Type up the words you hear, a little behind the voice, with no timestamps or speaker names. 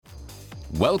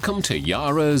Welcome to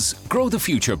Yara's Grow the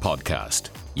Future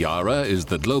podcast. Yara is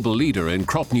the global leader in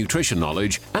crop nutrition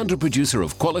knowledge and a producer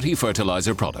of quality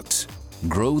fertilizer products.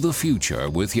 Grow the future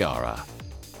with Yara.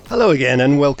 Hello again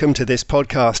and welcome to this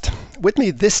podcast. With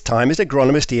me this time is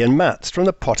agronomist Ian Matts from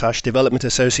the Potash Development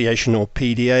Association, or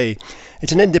PDA.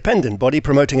 It's an independent body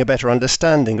promoting a better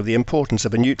understanding of the importance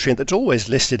of a nutrient that's always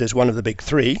listed as one of the big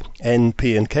three, N,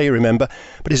 P and K remember,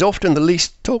 but is often the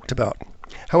least talked about.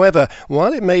 However,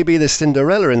 while it may be the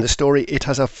Cinderella in the story, it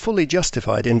has a fully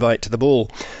justified invite to the ball.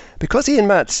 Because Ian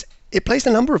Matts, it plays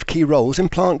a number of key roles in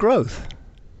plant growth.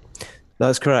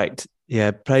 That's correct. Yeah,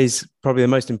 it plays probably the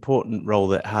most important role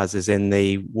that it has is in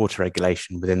the water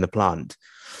regulation within the plant.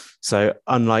 So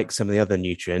unlike some of the other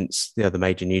nutrients, the other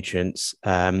major nutrients,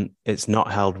 it's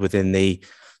not held within the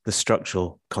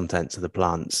structural contents of the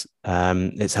plants.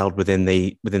 It's held within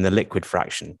the liquid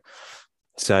fraction.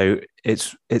 So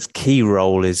its key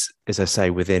role is, as I say,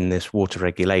 within this water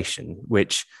regulation,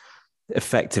 which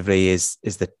effectively is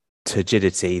the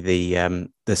turgidity,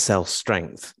 the cell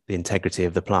strength, the integrity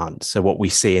of the plant. So what we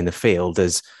see in the field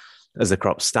as the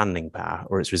crop's standing power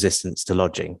or its resistance to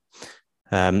lodging.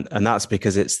 And that's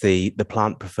because it's the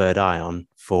plant preferred ion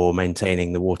for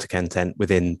maintaining the water content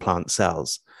within plant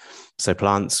cells. So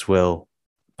plants will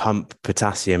pump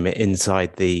potassium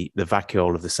inside the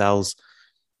vacuole of the cells,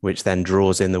 which then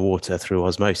draws in the water through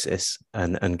osmosis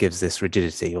and gives this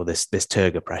rigidity or this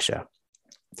turgor pressure.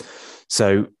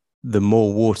 So the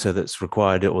more water that's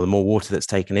required or the more water that's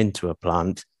taken into a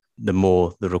plant, the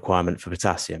more the requirement for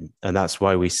potassium. And that's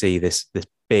why we see this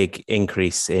big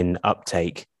increase in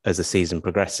uptake as the season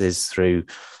progresses through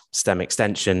stem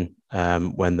extension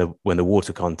when the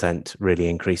water content really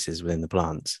increases within the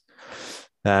plants.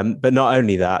 But not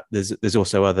only that, there's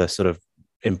also other sort of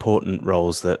important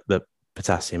roles that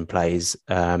potassium plays.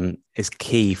 Is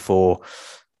key for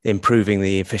improving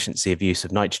the efficiency of use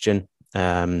of nitrogen.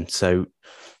 So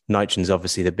nitrogen is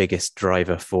obviously the biggest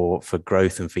driver for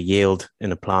growth and for yield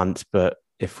in a plant. But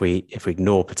if we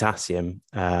ignore potassium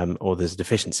or there's a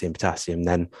deficiency in potassium,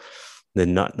 then the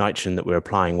nitrogen that we're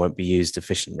applying won't be used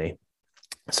efficiently.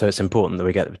 So it's important that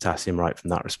we get the potassium right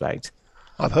from that respect.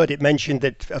 I've heard it mentioned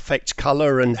that it affects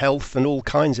colour and health and all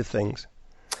kinds of things.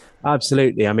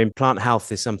 Absolutely. I mean, plant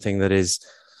health is something that is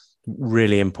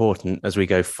really important as we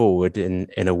go forward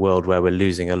in a world where we're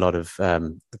losing a lot of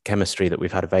the chemistry that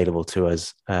we've had available to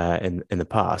us in the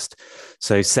past.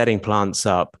 So setting plants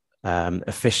up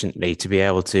efficiently to be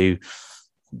able to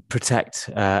protect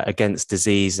against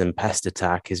disease and pest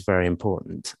attack is very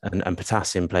important. And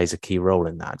potassium plays a key role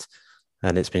in that.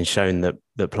 And it's been shown that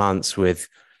plants with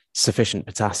sufficient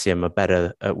potassium are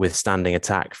better at withstanding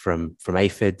attack from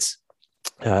aphids,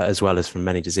 as well as from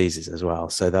many diseases as well.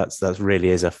 So that's really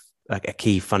is a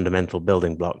key fundamental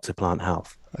building block to plant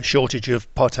health. A shortage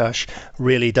of potash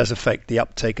really does affect the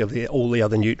uptake of all the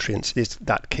other nutrients. Is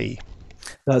that key?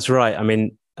 That's right. I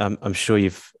mean, I'm sure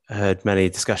you've heard many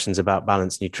discussions about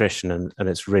balanced nutrition, and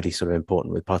it's really sort of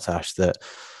important with potash that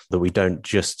we don't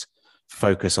just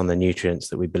focus on the nutrients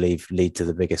that we believe lead to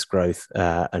the biggest growth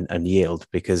and yield,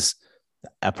 because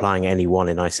applying any one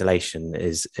in isolation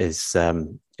is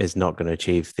not going to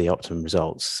achieve the optimum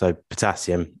results. So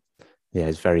potassium,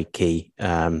 is very key,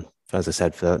 as I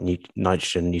said, for that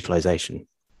nitrogen utilization.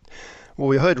 Well,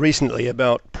 we heard recently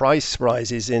about price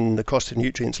rises in the cost of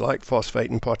nutrients like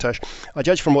phosphate and potash. I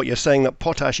judge from what you're saying that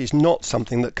potash is not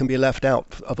something that can be left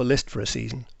out of a list for a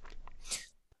season.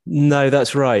 No,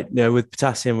 that's right. With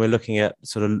potassium, we're looking at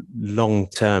sort of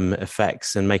long-term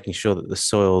effects and making sure that the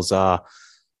soils are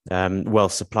well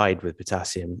supplied with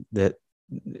potassium. That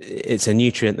it's a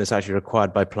nutrient that's actually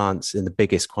required by plants in the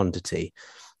biggest quantity.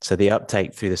 So the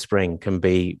uptake through the spring can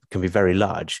be very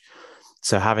large.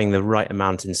 So having the right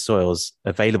amount in soils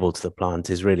available to the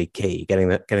plant is really key. Getting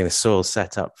the soil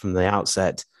set up from the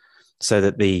outset so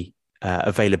that the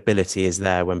availability is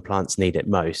there when plants need it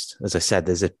most. As I said,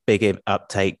 there's a big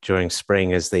uptake during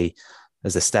spring as the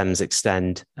stems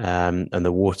extend and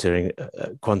the water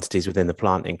quantities within the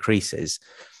plant increases.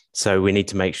 So we need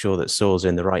to make sure that soils are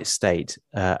in the right state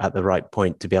at the right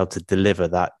point to be able to deliver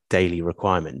that daily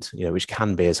requirement, which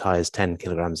can be as high as 10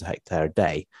 kilograms a hectare a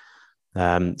day.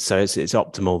 So it's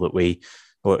optimal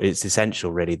it's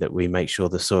essential really that we make sure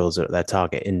the soils are at their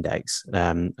target index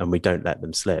and we don't let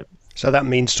them slip. So that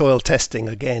means soil testing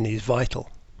again is vital.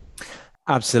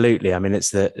 Absolutely. I mean, it's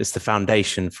the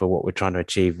foundation for what we're trying to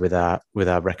achieve with our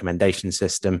recommendation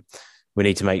system. We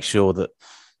need to make sure that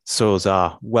soils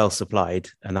are well supplied,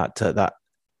 and that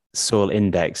soil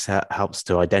index helps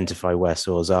to identify where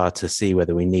soils are to see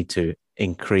whether we need to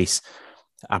increase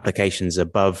applications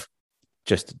above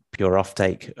just pure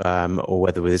offtake, or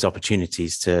whether there's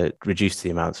opportunities to reduce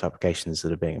the amounts of applications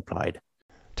that are being applied.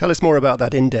 Tell us more about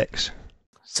that index.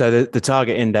 So the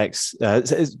target index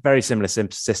is a very similar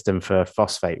system for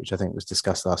phosphate, which I think was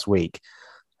discussed last week.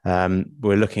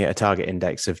 We're looking at a target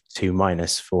index of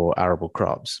 2- for arable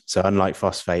crops. So unlike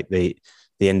phosphate, the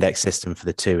index system for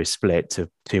the 2 is split to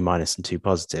 2- and 2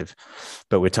 positive,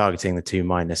 but we're targeting the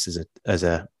 2-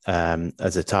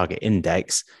 as a target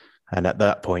index. And at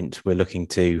that point, we're looking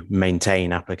to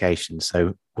maintain applications.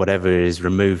 So whatever is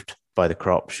removed by the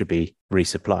crop should be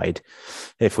resupplied.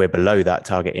 If we're below that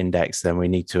target index, then we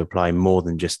need to apply more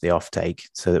than just the offtake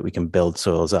so that we can build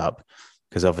soils up,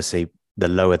 because obviously the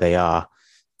lower they are,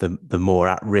 the more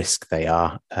at risk they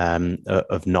are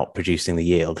of not producing the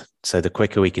yield. So the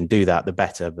quicker we can do that, the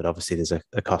better. But obviously there's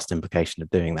a cost implication of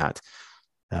doing that.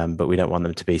 But we don't want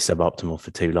them to be suboptimal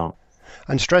for too long.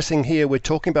 And stressing here, we're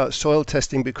talking about soil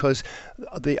testing because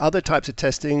the other types of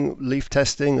testing, leaf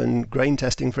testing and grain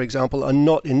testing, for example, are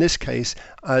not in this case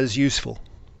as useful.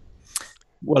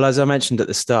 Well, as I mentioned at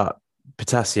the start,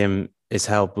 potassium is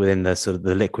held within the sort of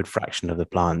the liquid fraction of the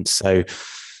plant. So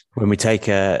when we take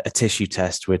a tissue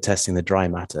test, we're testing the dry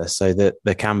matter, so that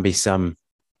there can be some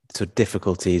sort of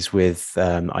difficulties with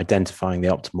identifying the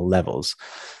optimal levels.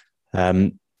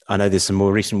 I know there's some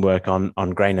more recent work on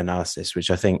grain analysis, which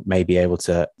I think may be able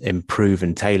to improve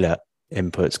and tailor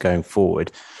inputs going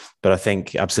forward. But I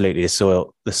think absolutely the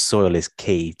soil is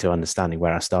key to understanding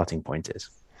where our starting point is.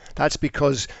 That's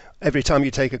because every time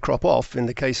you take a crop off, in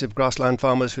the case of grassland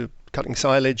farmers who are cutting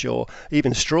silage or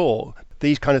even straw,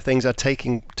 these kind of things are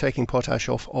taking potash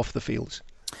off the fields.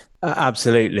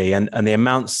 Absolutely. And the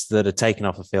amounts that are taken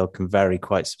off the field can vary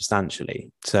quite substantially.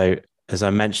 So as I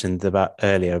mentioned about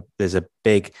earlier, there's a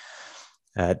big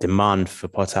demand for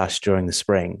potash during the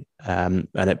spring, and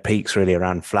it peaks really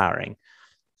around flowering,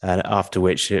 and after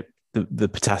which the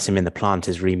potassium in the plant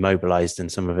is remobilized, and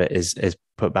some of it is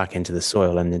put back into the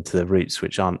soil and into the roots,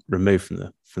 which aren't removed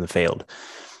from the field.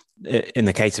 In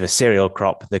the case of a cereal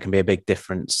crop, there can be a big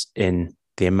difference in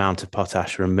the amount of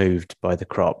potash removed by the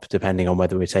crop, depending on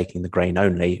whether we're taking the grain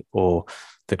only or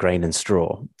the grain and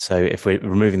straw. So if we're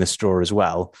removing the straw as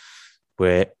well,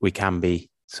 we can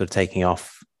be sort of taking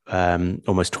off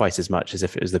almost twice as much as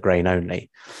if it was the grain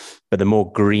only. But the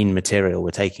more green material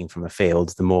we're taking from a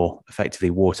field, the more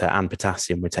effectively water and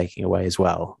potassium we're taking away as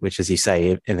well, which, as you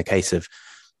say, in the case of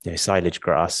silage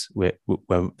grass,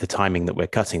 when the timing that we're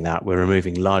cutting that, we're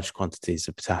removing large quantities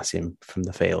of potassium from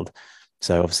the field.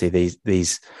 So obviously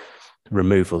these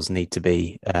removals need to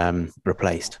be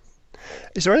replaced.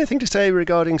 Is there anything to say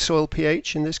regarding soil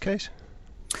pH in this case?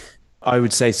 I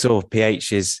would say soil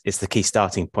pH is the key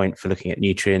starting point for looking at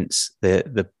nutrients.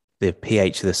 The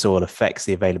pH of the soil affects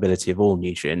the availability of all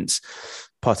nutrients.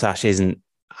 Potash isn't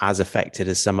as affected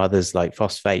as some others like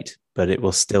phosphate, but it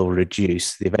will still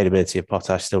reduce. The availability of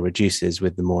potash still reduces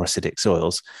with the more acidic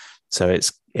soils. So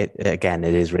it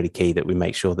is really key that we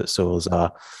make sure that soils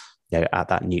are at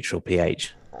that neutral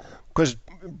pH. Because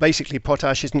basically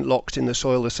potash isn't locked in the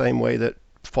soil the same way that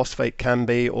phosphate can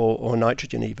be, or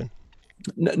nitrogen even.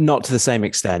 Not to the same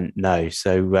extent, no.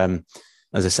 So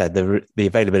as I said, the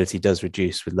availability does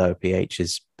reduce with lower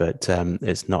pHs, but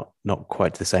it's not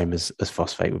quite the same as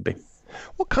phosphate would be.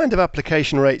 What kind of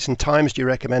application rates and times do you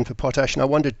recommend for potash? And I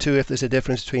wondered too if there's a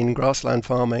difference between grassland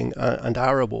farming and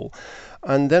arable.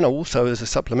 And then also as a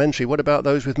supplementary, what about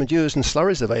those with manures and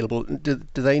slurries available? Do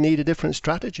they need a different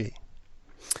strategy?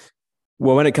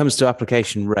 Well, when it comes to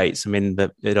application rates, I mean,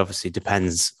 it obviously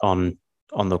depends on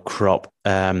the crop,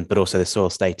 but also the soil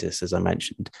status, as I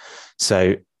mentioned.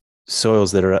 So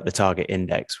soils that are at the target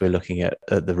index, we're looking at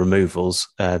the removals,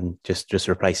 just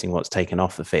replacing what's taken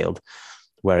off the field.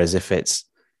 Whereas if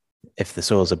the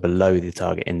soils are below the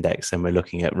target index, then we're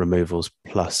looking at removals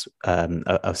plus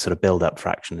a sort of build-up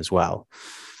fraction as well.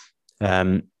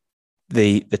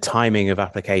 The timing of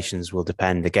applications will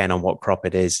depend again on what crop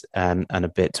it is, and a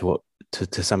bit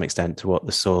to some extent to what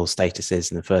the soil status is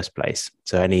in the first place.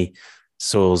 So any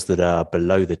soils that are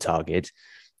below the target,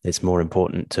 it's more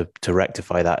important to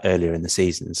rectify that earlier in the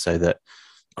season so that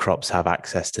crops have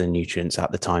access to the nutrients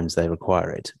at the times they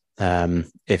require it.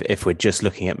 If we're just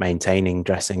looking at maintaining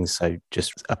dressings, so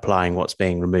just applying what's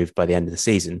being removed by the end of the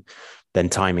season, then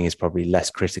timing is probably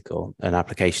less critical, and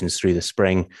applications through the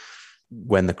spring,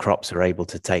 when the crops are able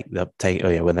to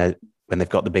when they've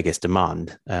got the biggest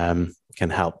demand, can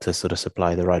help to sort of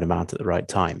supply the right amount at the right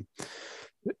time.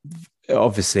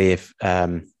 Obviously, if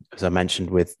as I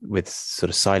mentioned with sort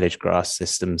of silage grass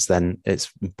systems, then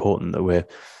it's important that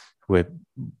we're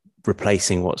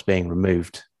replacing what's being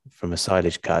removed from a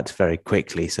silage cut very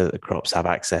quickly so that the crops have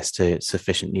access to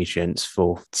sufficient nutrients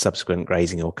for subsequent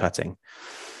grazing or cutting.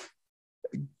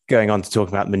 Going on to talk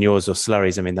about manures or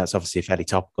slurries, I mean, that's obviously fairly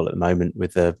topical at the moment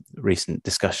with the recent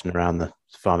discussion around the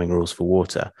farming rules for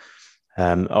water.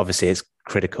 Obviously, it's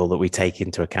critical that we take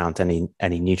into account any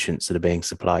nutrients that are being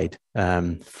supplied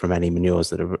from any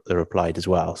manures that are applied as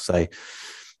well. So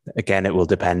again, it will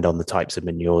depend on the types of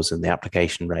manures and the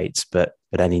application rates, but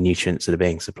any nutrients that are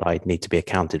being supplied need to be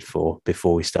accounted for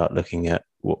before we start looking at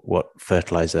what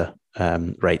fertilizer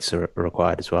rates are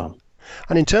required as well.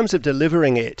 And in terms of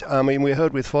delivering it, I mean, we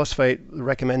heard with phosphate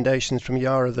recommendations from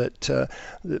Yara that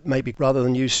maybe rather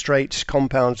than use straight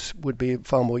compounds would be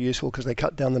far more useful because they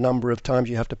cut down the number of times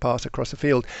you have to pass across a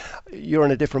field. You're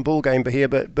in a different ballgame here,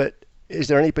 but is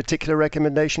there any particular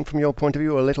recommendation from your point of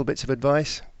view or little bits of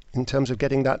advice in terms of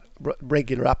getting that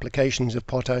regular applications of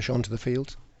potash onto the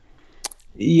fields?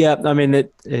 Yeah, I mean,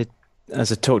 it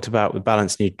as I talked about with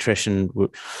balanced nutrition,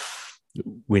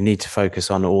 we need to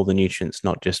focus on all the nutrients,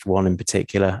 not just one in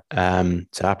particular.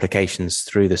 So applications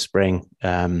through the spring,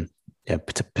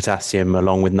 potassium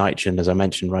along with nitrogen, as I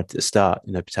mentioned right at the start,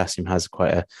 potassium has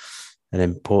quite an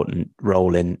important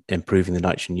role in improving the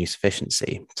nitrogen use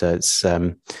efficiency. So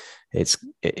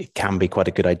it can be quite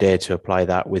a good idea to apply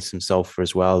that with some sulfur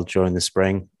as well during the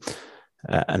spring.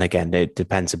 And again, it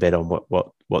depends a bit on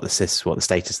what the status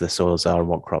of the soils are and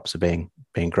what crops are being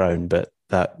grown. But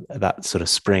that sort of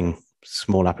spring,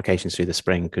 small applications through the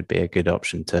spring could be a good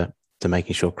option to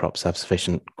making sure crops have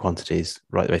sufficient quantities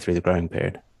right the way through the growing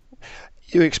period.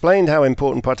 You explained how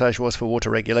important potash was for water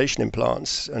regulation in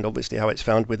plants and obviously how it's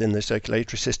found within the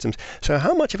circulatory systems. So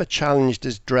how much of a challenge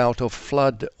does drought or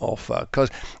flood offer? Because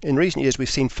in recent years, we've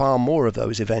seen far more of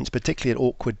those events, particularly at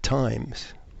awkward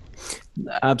times.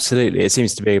 Absolutely. It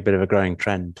seems to be a bit of a growing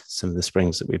trend, some of the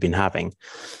springs that we've been having.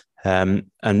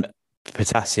 And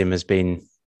potassium has been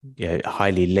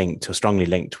highly linked or strongly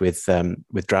linked with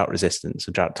drought resistance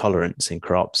or drought tolerance in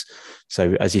crops.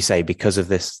 So as you say, because of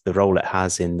this, the role it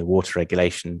has in the water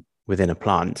regulation within a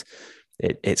plant,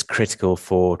 it's critical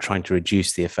for trying to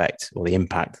reduce the effect or the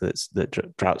impact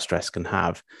that drought stress can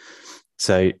have.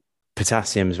 So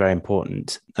potassium is very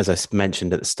important, as I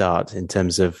mentioned at the start, in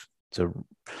terms of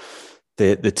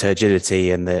the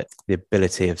turgidity and the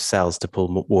ability of cells to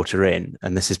pull water in.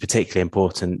 And this is particularly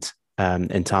important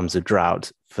in times of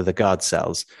drought for the guard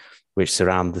cells, which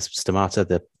surround the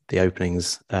stomata, the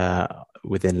openings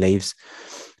within leaves.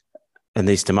 And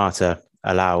these stomata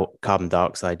allow carbon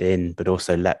dioxide in, but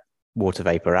also let water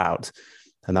vapor out.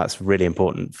 And that's really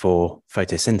important for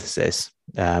photosynthesis.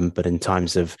 But in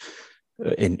times of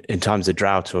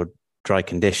drought or dry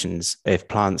conditions, if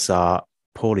plants are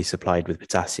poorly supplied with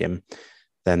potassium,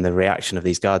 then the reaction of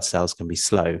these guard cells can be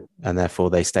slow, and therefore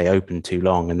they stay open too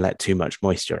long and let too much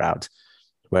moisture out.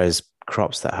 Whereas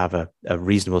crops that have a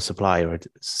reasonable supply or a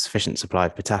sufficient supply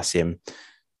of potassium,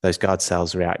 those guard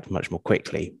cells react much more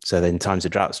quickly. So that in times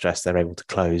of drought stress, they're able to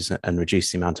close and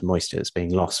reduce the amount of moisture that's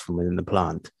being lost from within the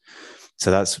plant. So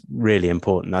that's really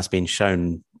important. That's been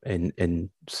shown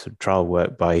in sort of trial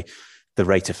work by the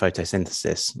rate of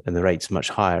photosynthesis, and the rate's much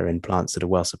higher in plants that are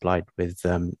well supplied with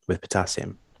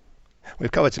potassium.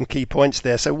 We've covered some key points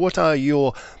there. So what are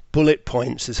your bullet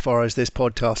points as far as this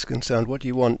podcast is concerned? What do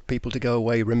you want people to go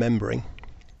away remembering?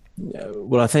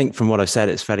 Well, I think from what I've said,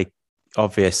 it's fairly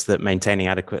obvious that maintaining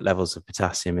adequate levels of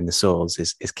potassium in the soils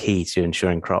is key to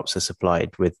ensuring crops are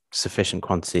supplied with sufficient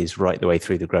quantities right the way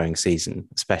through the growing season,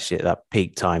 especially at that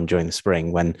peak time during the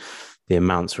spring when the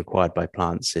amounts required by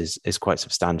plants is quite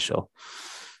substantial.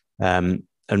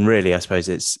 And really, I suppose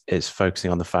it's focusing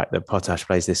on the fact that potash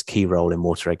plays this key role in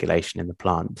water regulation in the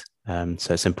plant.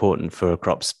 So it's important for a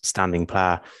crop's standing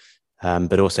power,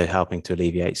 but also helping to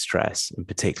alleviate stress, and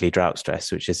particularly drought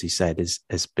stress, which, as you said, is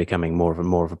becoming more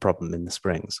of a problem in the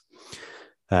springs.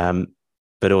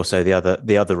 But also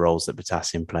the other roles that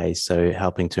potassium plays, so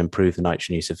helping to improve the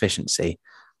nitrogen use efficiency.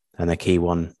 And the key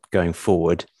one going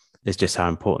forward is just how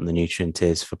important the nutrient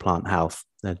is for plant health,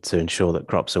 to ensure that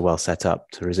crops are well set up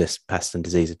to resist pest and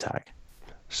disease attack.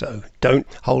 So don't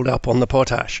hold up on the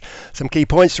potash. Some key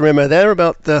points to remember there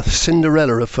about the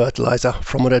Cinderella of fertiliser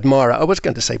from an admirer. I was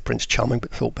going to say Prince Charming,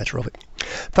 but thought better of it.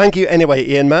 Thank you anyway,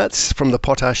 Ian Matz from the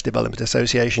Potash Development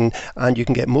Association, and you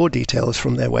can get more details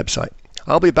from their website.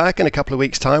 I'll be back in a couple of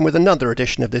weeks' time with another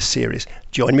edition of this series.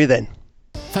 Join me then.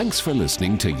 Thanks for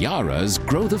listening to Yara's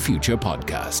Grow the Future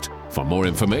podcast. For more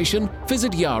information,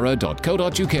 visit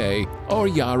yara.co.uk or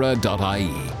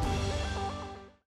yara.ie.